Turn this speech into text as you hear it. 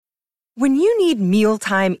When you need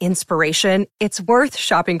mealtime inspiration, it's worth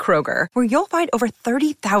shopping Kroger, where you'll find over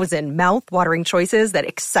 30,000 mouth-watering choices that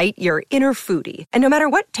excite your inner foodie. And no matter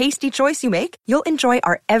what tasty choice you make, you'll enjoy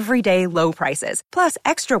our everyday low prices, plus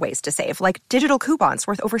extra ways to save, like digital coupons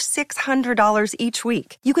worth over $600 each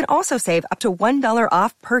week. You can also save up to $1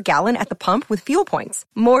 off per gallon at the pump with fuel points.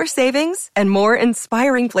 More savings and more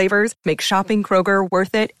inspiring flavors make shopping Kroger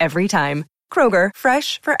worth it every time. Kroger,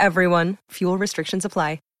 fresh for everyone. Fuel restrictions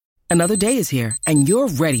apply. Another day is here, and you're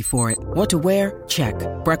ready for it. What to wear? Check.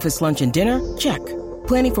 Breakfast, lunch, and dinner? Check.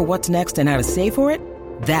 Planning for what's next and how to save for it?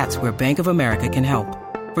 That's where Bank of America can help.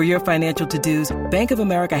 For your financial to-dos, Bank of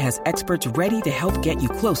America has experts ready to help get you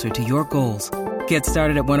closer to your goals. Get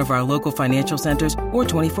started at one of our local financial centers or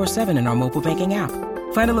 24/7 in our mobile banking app.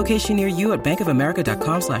 Find a location near you at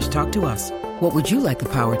bankofamerica.com/talktous. What would you like the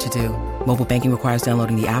power to do? Mobile banking requires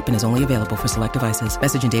downloading the app and is only available for select devices.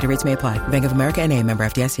 Message and data rates may apply. Bank of America N.A., member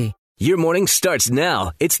FDIC. Your morning starts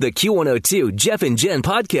now. It's the Q102 Jeff and Jen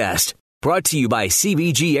podcast, brought to you by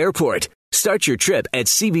CBG Airport. Start your trip at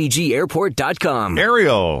CBGAirport.com.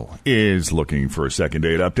 Ariel is looking for a second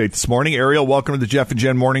date update this morning. Ariel, welcome to the Jeff and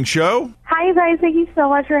Jen Morning Show. Hi, you guys. Thank you so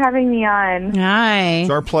much for having me on. Hi. It's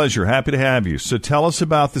our pleasure. Happy to have you. So tell us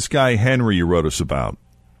about this guy, Henry, you wrote us about.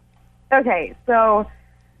 Okay, so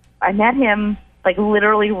I met him, like,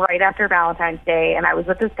 literally right after Valentine's Day, and I was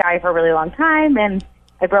with this guy for a really long time, and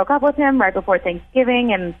I broke up with him right before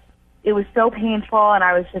Thanksgiving, and it was so painful, and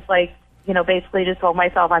I was just like, you know, basically just told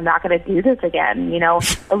myself I'm not going to do this again, you know,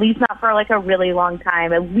 at least not for like a really long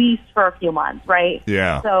time, at least for a few months, right?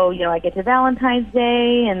 Yeah. So, you know, I get to Valentine's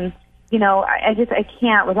Day, and, you know, I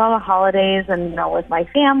can't with all the holidays and, you know, with my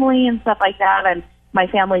family and stuff like that, and my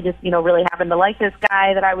family just, you know, really happened to like this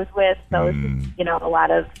guy that I was with, so it's just, you know, a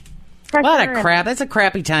lot of pressure. A lot of crap. That's a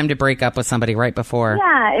crappy time to break up with somebody right before.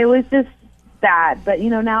 Yeah, it was just bad, but,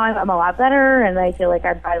 you know, now I'm a lot better, and I feel like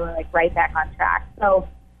I'm finally, like, right back on track. So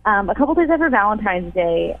a couple days after Valentine's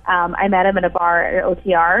Day, I met him in a bar at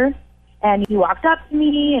OTR, and he walked up to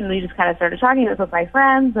me, and we just kind of started talking. He was with my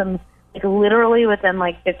friends, and, like, literally within,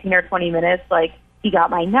 like, 15 or 20 minutes, like, he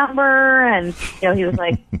got my number, and, you know, he was,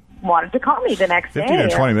 like, wanted to call me the next 15 day. or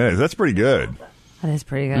 20 minutes. That's pretty good. That is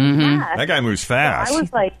pretty good. Mm-hmm. Yeah. That guy moves fast. So I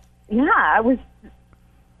was like, I was,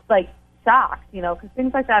 like, shocked, you know, because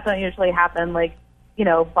things like that don't usually happen, like, you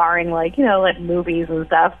know, barring, like, you know, like movies and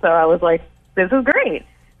stuff. So I was like, this is great.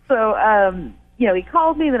 So, you know, he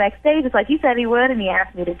called me the next day, just like he said he would, and he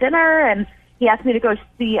asked me to dinner, and he asked me to go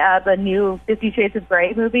see the new 50 Shades of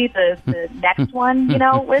Grey movie, the next one, you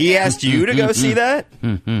know. With He him. asked you to go see that?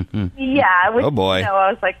 Yeah. Which, Oh, boy. You know,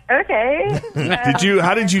 I was like, okay.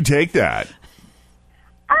 How did you take that?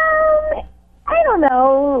 I don't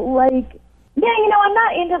know, like, yeah, you know, I'm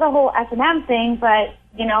not into the whole S&M thing, but,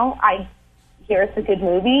 you know, I hear it's a good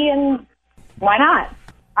movie, and why not?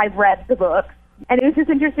 I've read the books, and it was just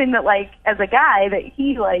interesting that, like, as a guy, that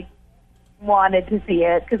he, like, wanted to see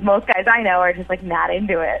it, because most guys I know are just, like, not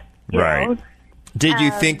into it. You know? Did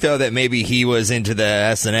you think, though, that maybe he was into the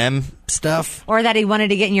S&M stuff? Or that he wanted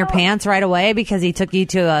to get in your pants right away because he took you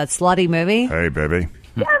to a slutty movie? Hey, baby.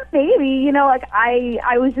 Yeah, maybe. You know, like,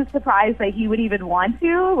 I was just surprised that he would even want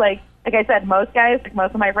to. Like I said, most guys, like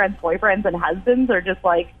most of my friends' boyfriends and husbands are just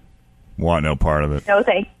like, Want no part of it. no,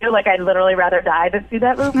 thank you. Like, I'd literally rather die than see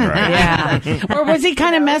that movie. Yeah. Or was he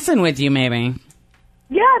kind of messing with you, maybe?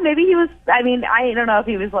 Yeah, maybe he was. I mean, I don't know if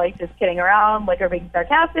he was, like, just kidding around, like, or being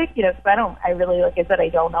sarcastic, you know, because I really, like I said, I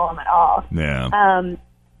don't know him at all. Yeah.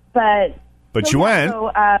 But you went.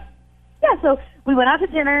 So we went out to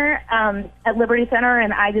dinner at Liberty Center,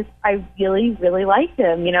 and I really, really liked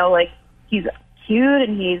him. You know, like, he's cute,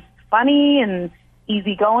 and he's funny, and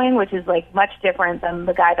easygoing, which is, like, much different than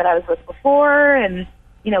the guy that I was with before, and,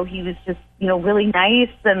 you know, he was just, you know, really nice,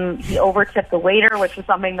 and he overtipped the waiter, which was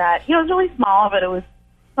something that, you know, it was really small, but it was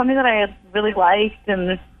something that I really liked,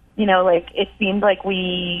 and, you know, like, it seemed like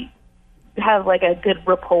we have, like, a good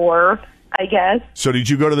rapport, I guess. So did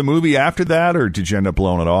you go to the movie after that, or did you end up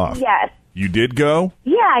blowing it off? Yes. You did go?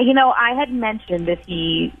 Yeah, you know, I had mentioned that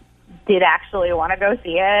he did actually want to go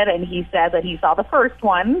see it, and he said that he saw the first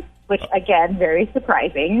one, which, again, very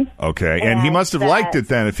surprising. Okay, and he must have liked it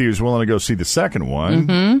then if he was willing to go see the second one.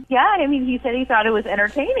 Mm-hmm. Yeah, I mean, he said he thought it was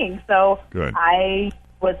entertaining, so Good. I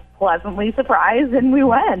was pleasantly surprised, and we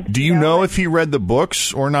went. Do you know if he read the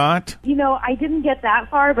books or not? You know, I didn't get that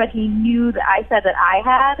far, but he knew that I said that I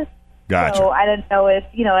had. Gotcha. So I didn't know if,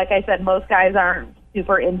 you know, like I said, most guys aren't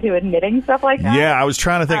super into admitting stuff like that. Yeah, I was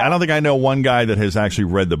trying to think. I don't think I know one guy that has actually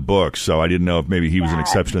read the book, so I didn't know if maybe he was an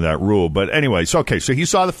exception to that rule. But anyway, so okay, so he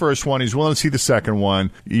saw the first one. He's willing to see the second one.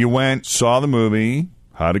 You went, saw the movie.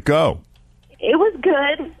 How'd it go? It was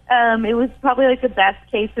good. It was probably like the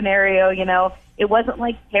best case scenario, you know. It wasn't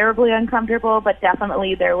like terribly uncomfortable, but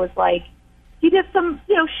definitely there was like, he did some,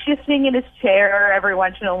 you know, shifting in his chair every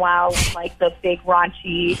once in a while when, like, the big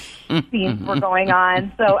raunchy scenes were going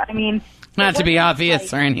on. So, I mean... Not to be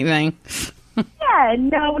obvious or anything. Yeah,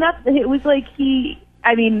 no, nothing. It was like I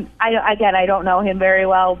don't know him very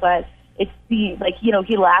well, but it seemed like, you know,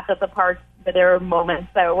 he laughed at the parts, but there were moments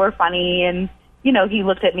that were funny, and, you know, he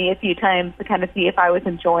looked at me a few times to kind of see if I was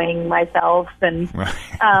enjoying myself, and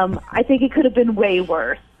I think it could have been way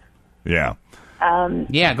worse. Yeah.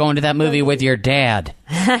 Going to that movie with your dad.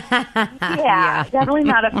 Yeah, definitely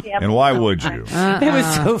not a family. And why would you? It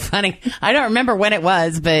was so funny. I don't remember when it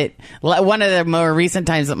was, but one of the more recent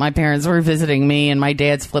times that my parents were visiting me, and my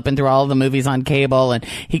dad's flipping through all the movies on cable, and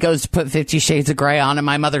he goes to put 50 Shades of Grey on, and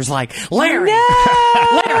my mother's like, Larry! No!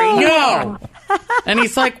 Larry, no! And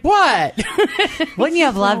he's like, what? Wouldn't you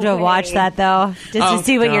have loved to have watched that, though? Just to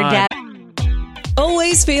see what your dad...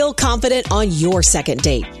 Always feel confident on your second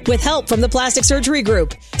date. With help from the Plastic Surgery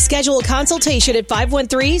Group. Schedule a consultation at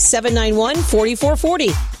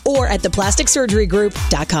 513-791-4440 or at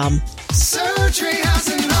theplasticsurgerygroup.com. Surgery has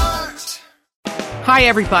an art. Hi,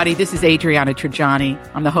 everybody. This is Adriana Trajani.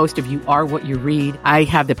 I'm the host of You Are What You Read. I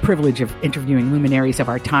have the privilege of interviewing luminaries of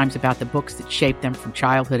our times about the books that shaped them from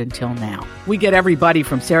childhood until now. We get everybody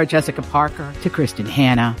from Sarah Jessica Parker to Kristen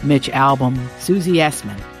Hanna, Mitch Albom, Susie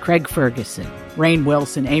Essman, Craig Ferguson, Rainn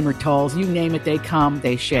Wilson, Amor Tolls, you name it, they come,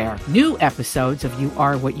 they share. New episodes of You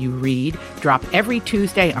Are What You Read drop every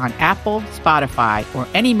Tuesday on Apple, Spotify, or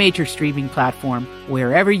any major streaming platform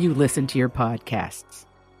wherever you listen to your podcasts.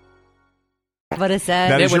 What it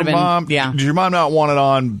said. Now, does your mom not want it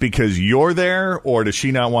on because you're there, or does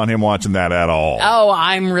she not want him watching that at all? Oh,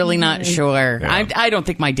 I'm really not sure. Yeah. I don't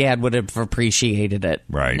think my dad would have appreciated it.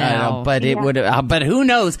 Right. No. But it would. But who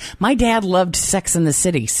knows? My dad loved Sex and the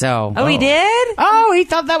City, so. Oh, he did? Oh, he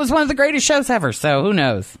thought that was one of the greatest shows ever. So who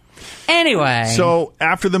knows? Anyway. So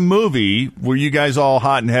after the movie, were you guys all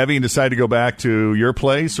hot and heavy and decided to go back to your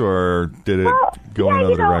place, or did it go in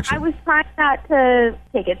another direction? I was trying not to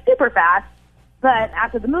take it super fast. But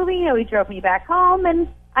after the movie, you know, he drove me back home, and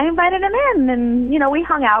I invited him in, and, you know, we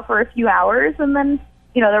hung out for a few hours, and then,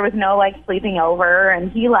 you know, there was no, like, sleeping over,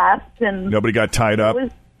 and he left, and... Nobody got tied up?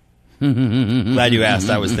 Glad you asked.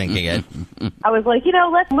 I was thinking it. I was like, you know,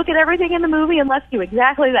 let's look at everything in the movie, and let's do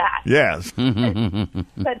exactly that. Yes.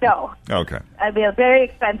 But no. Okay. I mean, very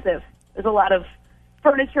expensive. There's a lot of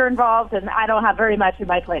furniture involved, and I don't have very much in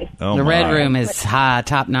my place. Oh, the Red Room is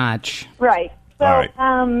top-notch. Right. So, all right.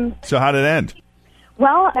 So how did it end?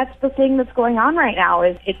 Well, that's the thing that's going on right now.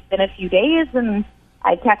 Is it's been a few days, and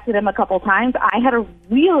I texted him a couple times. I had a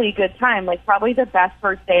really good time, like probably the best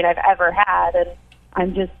first date I've ever had, and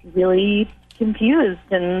I'm just really confused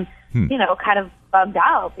and, you know, kind of bummed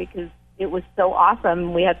out because it was so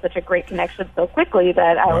awesome. We had such a great connection so quickly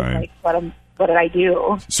that I was like, what did I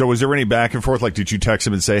do? So was there any back and forth? Like, did you text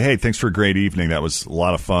him and say, hey, thanks for a great evening, that was a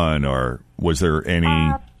lot of fun, or was there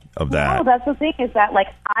any... of that? No, that's the thing is that, like,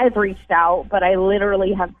 I've reached out, but I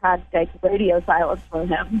literally have had, like, radio silence from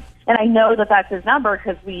him. And I know that that's his number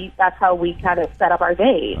because that's how we kind of set up our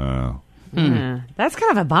date. That's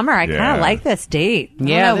kind of a bummer. I kind of like this date. I don't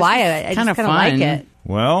know why. I just kind of like it.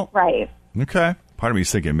 Well, right. Okay. Part of me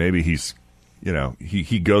is thinking maybe he's, you know,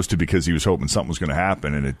 he ghosted because he was hoping something was going to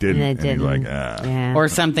happen, and it didn't. And he's like, Or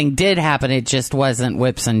something did happen. It just wasn't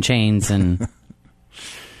whips and chains and...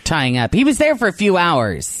 tying up. He was there for a few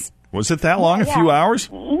hours. Was it that long? A few hours?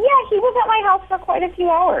 Yeah, he was at my house for quite a few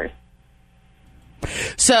hours.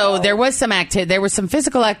 So there was some there was some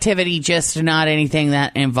physical activity, just not anything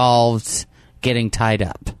that involved getting tied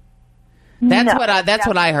up. That's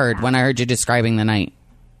what I heard when I heard you describing the night.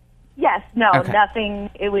 Yes, nothing.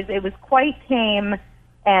 It was quite tame,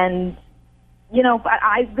 and you know, but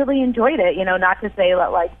I really enjoyed it. You know, not to say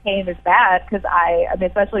that like tame is bad, because I mean,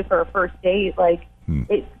 especially for a first date, like.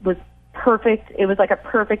 It was perfect. It was like a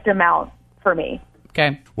perfect amount for me.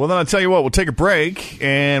 Okay. Well, then I'll tell you what. We'll take a break,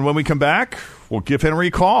 and when we come back, we'll give Henry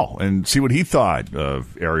a call and see what he thought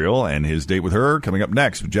of Ariel and his date with her. Coming up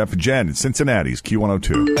next with Jeff and Jen in Cincinnati's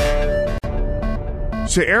Q102.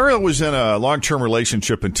 So Ariel was in a long-term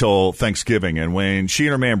relationship until Thanksgiving, and when she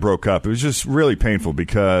and her man broke up, it was just really painful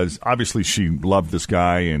because obviously she loved this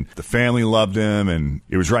guy, and the family loved him, and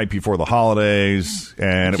it was right before the holidays.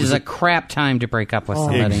 And it was a crap time to break up with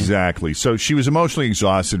somebody. Exactly. So she was emotionally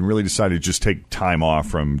exhausted and really decided to just take time off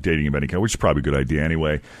from dating him, which is probably a good idea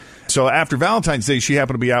anyway. So after Valentine's Day, she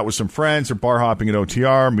happened to be out with some friends. They're bar hopping at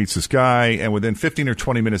OTR, meets this guy, and within 15 or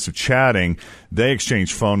 20 minutes of chatting, they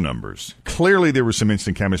exchanged phone numbers. Clearly, there was some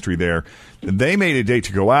instant chemistry there. They made a date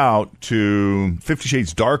to go out to 50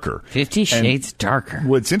 Shades Darker. 50 Shades Darker.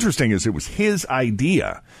 What's interesting is it was his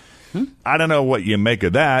idea. I don't know what you make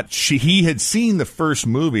of that. He had seen the first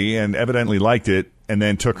movie and evidently liked it, and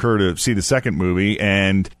then took her to see the second movie.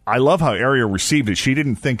 And I love how Ariel received it. She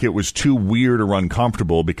didn't think it was too weird or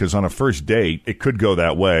uncomfortable, because on a first date, it could go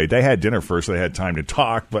that way. They had dinner first. They had time to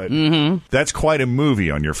talk, but that's quite a movie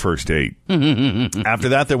on your first date. After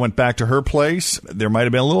that, they went back to her place. There might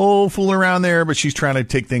have been a little fooling around there, but she's trying to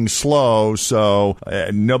take things slow. So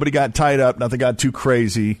nobody got tied up. Nothing got too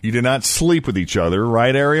crazy. You did not sleep with each other,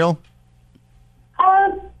 right, Ariel?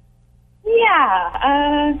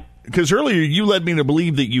 Yeah. Because earlier you led me to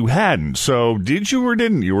believe that you hadn't. So did you or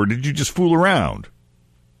didn't you? Or did you just fool around?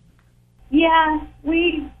 Yeah,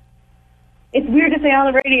 it's weird to say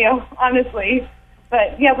on the radio, honestly.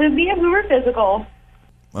 But yeah, we were physical.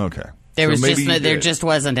 Okay. There just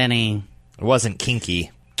wasn't any. It wasn't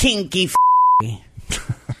kinky.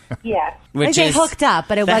 Yeah. Like they hooked up,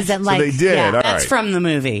 but it wasn't like. So they did. Yeah. That's from the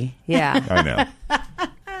movie. Yeah. I know.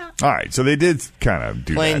 All right, so they did kind of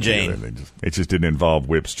do Plain that. Jane. It just didn't involve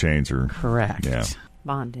whips, chains, or... Correct. Yeah.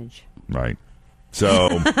 Bondage. Right.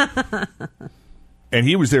 So... and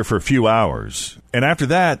he was there for a few hours. And after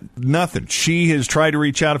that, nothing. She has tried to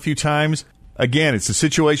reach out a few times. Again, it's a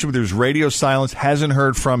situation where there's radio silence. Hasn't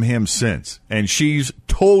heard from him since. And she's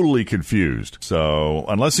totally confused. So,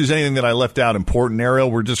 unless there's anything that I left out important,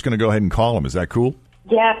 Ariel, we're just going to go ahead and call him. Is that cool?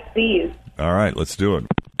 Yeah, please. All right, let's do it.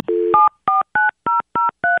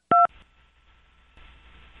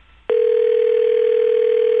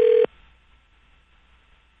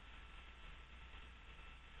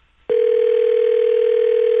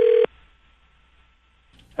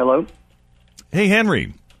 Hello? Hey,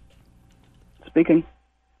 Henry. Speaking.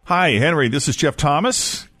 Hi, Henry. This is Jeff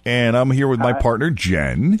Thomas, and I'm here with my partner,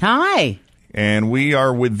 Jen. Hi. And we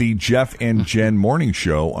are with the Jeff and Jen Morning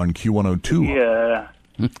Show on Q102. Yeah.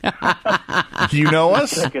 Do you know us?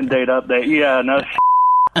 Second date update. Yeah, no.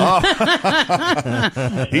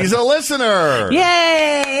 He's a listener.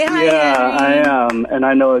 Yay. Hi, Yeah, Henry. I am, and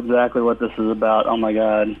I know exactly what this is about. Oh, my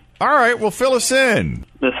God. All right, well, fill us in.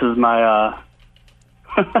 This is my,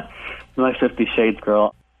 my 50 Shades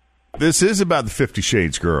girl. This is about the 50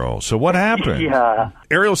 Shades girl. So what happened? Yeah.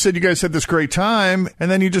 Ariel said you guys had this great time,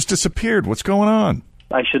 and then you just disappeared. What's going on?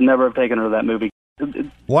 I should never have taken her to that movie.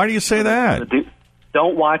 Why do you say that?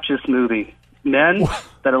 Don't watch this movie. Men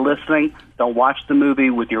that are listening, don't watch the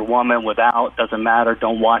movie with your woman, without, doesn't matter.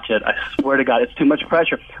 Don't watch it. I swear to God, it's too much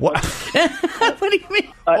pressure. What? What do you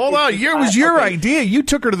mean? Hold on. It was your idea. You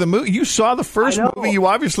took her to the movie. You saw the first movie. You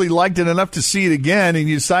obviously liked it enough to see it again, and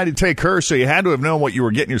you decided to take her, so you had to have known what you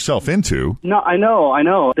were getting yourself into. No, I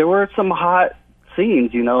know. There were some hot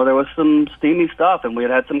scenes, you know. There was some steamy stuff, and we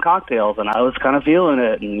had some cocktails, and I was kind of feeling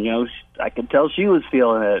it, and, you know, I could tell she was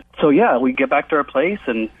feeling it. So, yeah, we get back to her place,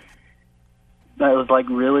 and that was like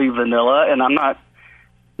really vanilla, and I'm not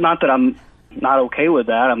that I'm not okay with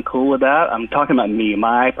that. I'm cool with that. I'm talking about me,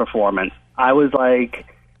 my performance. I was like,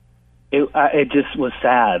 it just was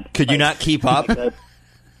sad. Could you not keep up?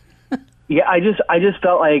 Yeah, I just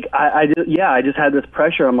felt like I just had this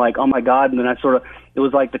pressure. I'm like, oh my God, and then it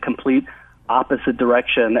was like the complete opposite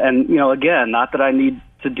direction. And, you know, again, not that I need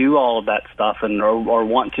to do all of that stuff or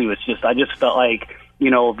want to. It's just I just felt like, you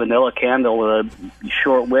know, vanilla candle with a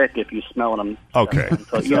short wick if you smell them. Okay.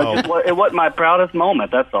 So, you know, it wasn't my proudest moment,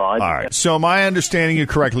 that's all. All right. So am I understanding you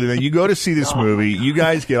correctly that you go to see this movie, you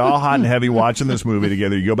guys get all hot and heavy watching this movie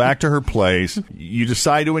together, you go back to her place, you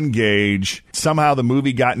decide to engage, somehow the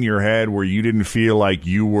movie got in your head where you didn't feel like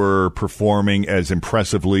you were performing as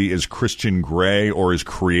impressively as Christian Grey or as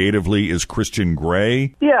creatively as Christian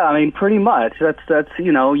Grey? Yeah, I mean, pretty much. That's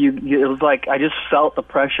you know, it was like I just felt the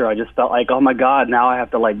pressure. I just felt like, oh my God, now I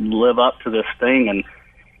have to like live up to this thing,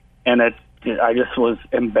 and I just was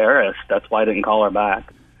embarrassed. That's why I didn't call her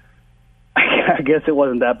back. I guess it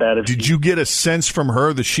wasn't that bad. Did you get a sense from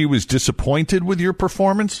her that she was disappointed with your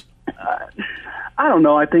performance? I don't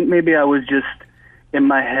know. I think maybe I was just in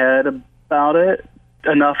my head about it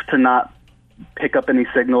enough to not pick up any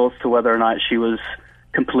signals to whether or not she was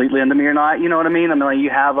completely into me or not. You know what I mean? I mean, like,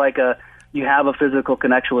 you have a physical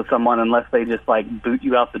connection with someone unless they just like boot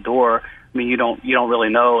you out the door. I mean, you don't really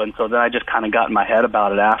know. And so then I just kind of got in my head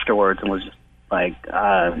about it afterwards and was just like,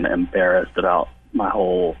 I'm embarrassed about my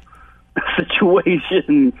whole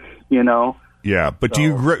situation, you know? Yeah, but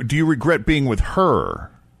so, do you regret being with her?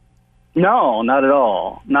 No, not at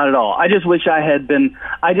all. Not at all. I just wish I had been,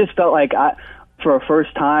 I just felt like for a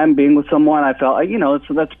first time being with someone, I felt like, you know,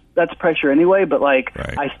 so that's pressure anyway. But like,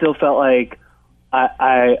 I still felt like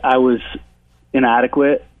I was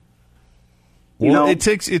inadequate. Well, it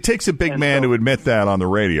takes a big man to admit that on the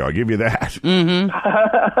radio. I'll give you that. Mm-hmm.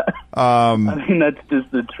 I mean, that's just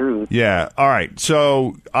the truth. Yeah. All right.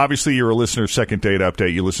 So obviously you're a listener of Second Date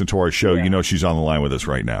Update. You listen to our show. You know she's on the line with us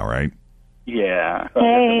right now, right? Yeah.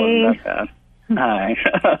 Hey. It wasn't that bad. Hi.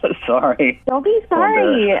 Sorry. Don't be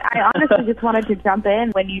sorry. I honestly just wanted to jump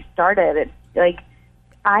in when you started. It's like,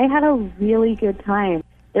 I had a really good time.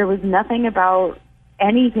 There was nothing about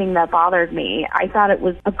anything that bothered me. I thought it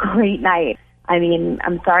was a great night. I mean,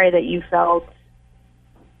 I'm sorry that you felt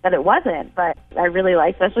that it wasn't, but I really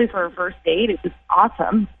liked, especially for a first date, it was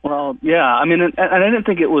awesome. Well, yeah. I mean, and I didn't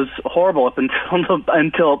think it was horrible up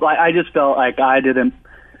until I just felt like I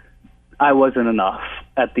wasn't enough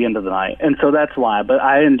at the end of the night. And so that's why. But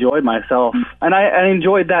I enjoyed myself. And I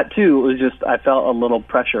enjoyed that, too. It was just, I felt a little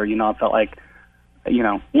pressure. You know, I felt like, you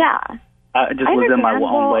know. Yeah. I just was in my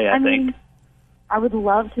own way, I think. Mean, I would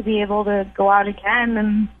love to be able to go out again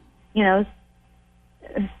and, you know,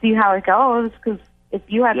 see how it goes. Because if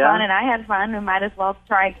you had fun and I had fun, we might as well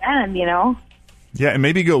try again, you know. Yeah, and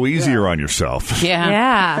maybe go easier on yourself.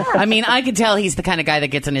 Yeah. I mean, I can tell he's the kind of guy that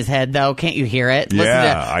gets in his head, though. Can't you hear it?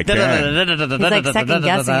 Yeah, I can. He's like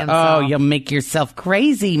second-guessing himself. Oh, you'll make yourself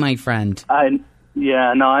crazy, my friend.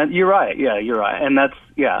 You're right. Yeah, you're right. And that's,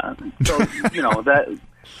 So, you know, that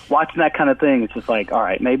watching that kind of thing, it's just like, all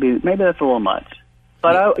right, maybe that's a little much.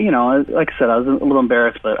 But, like I said, I was a little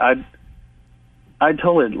embarrassed, but I'd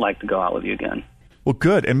totally like to go out with you again. Well,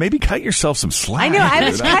 good. And maybe cut yourself some slack. I know. I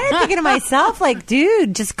was kind of thinking to myself, like,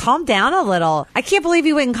 dude, just calm down a little. I can't believe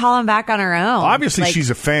you wouldn't call him back on her own. Obviously,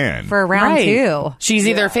 she's a fan. For round two. She's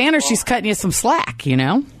either a fan or she's cutting you some slack, you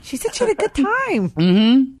know? She said she had a good time.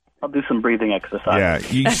 Mm-hmm. I'll do some breathing exercise. Yeah,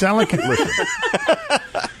 you sound like... Listen,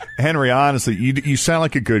 Henry, honestly, you sound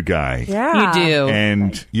like a good guy. Yeah. You do.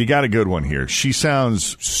 And you got a good one here. She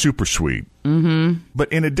sounds super sweet. Mm-hmm.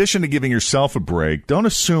 But in addition to giving yourself a break, don't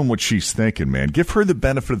assume what she's thinking, man. Give her the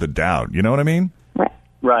benefit of the doubt. You know what I mean?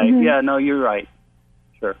 Right. Mm-hmm. Yeah, no, you're right.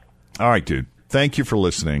 Sure. All right, dude. Thank you for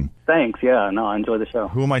listening. Thanks. Yeah, no, I enjoy the show.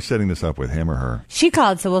 Who am I setting this up with, him or her? She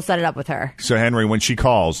called, so we'll set it up with her. So, Henry, when she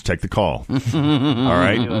calls, take the call. All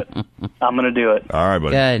right? I'm going to do it. All right,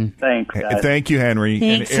 buddy. Good. Thanks, guys. Thank you, Henry.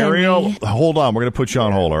 Thanks, and Ariel, Henry. hold on. We're going to put you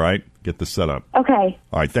on hold, all right? Get this set up. Okay.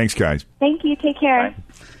 All right, thanks, guys. Thank you. Take care.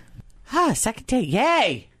 Bye. Second date.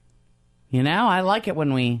 Yay. You know, I like it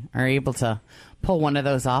when we are able to pull one of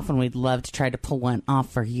those off, and we'd love to try to pull one off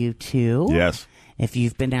for you, too. Yes. If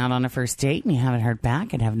you've been out on a first date and you haven't heard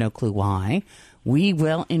back and have no clue why, we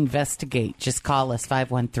will investigate. Just call us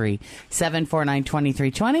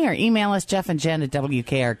 513-749-2320 or email us Jeff and Jen at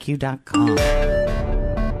WKRQ.com.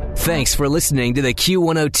 Thanks for listening to the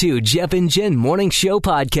Q102 Jeff and Jen Morning Show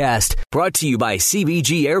podcast, brought to you by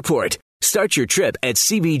CBG Airport. Start your trip at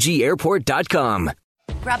CBGAirport.com.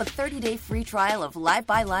 Grab a 30-day free trial of Live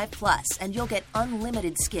by Live Plus, and you'll get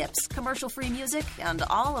unlimited skips, commercial-free music, and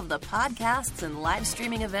all of the podcasts and live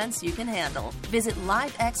streaming events you can handle. Visit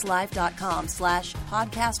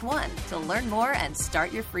livexlive.com/podcast1 to learn more and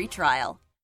start your free trial.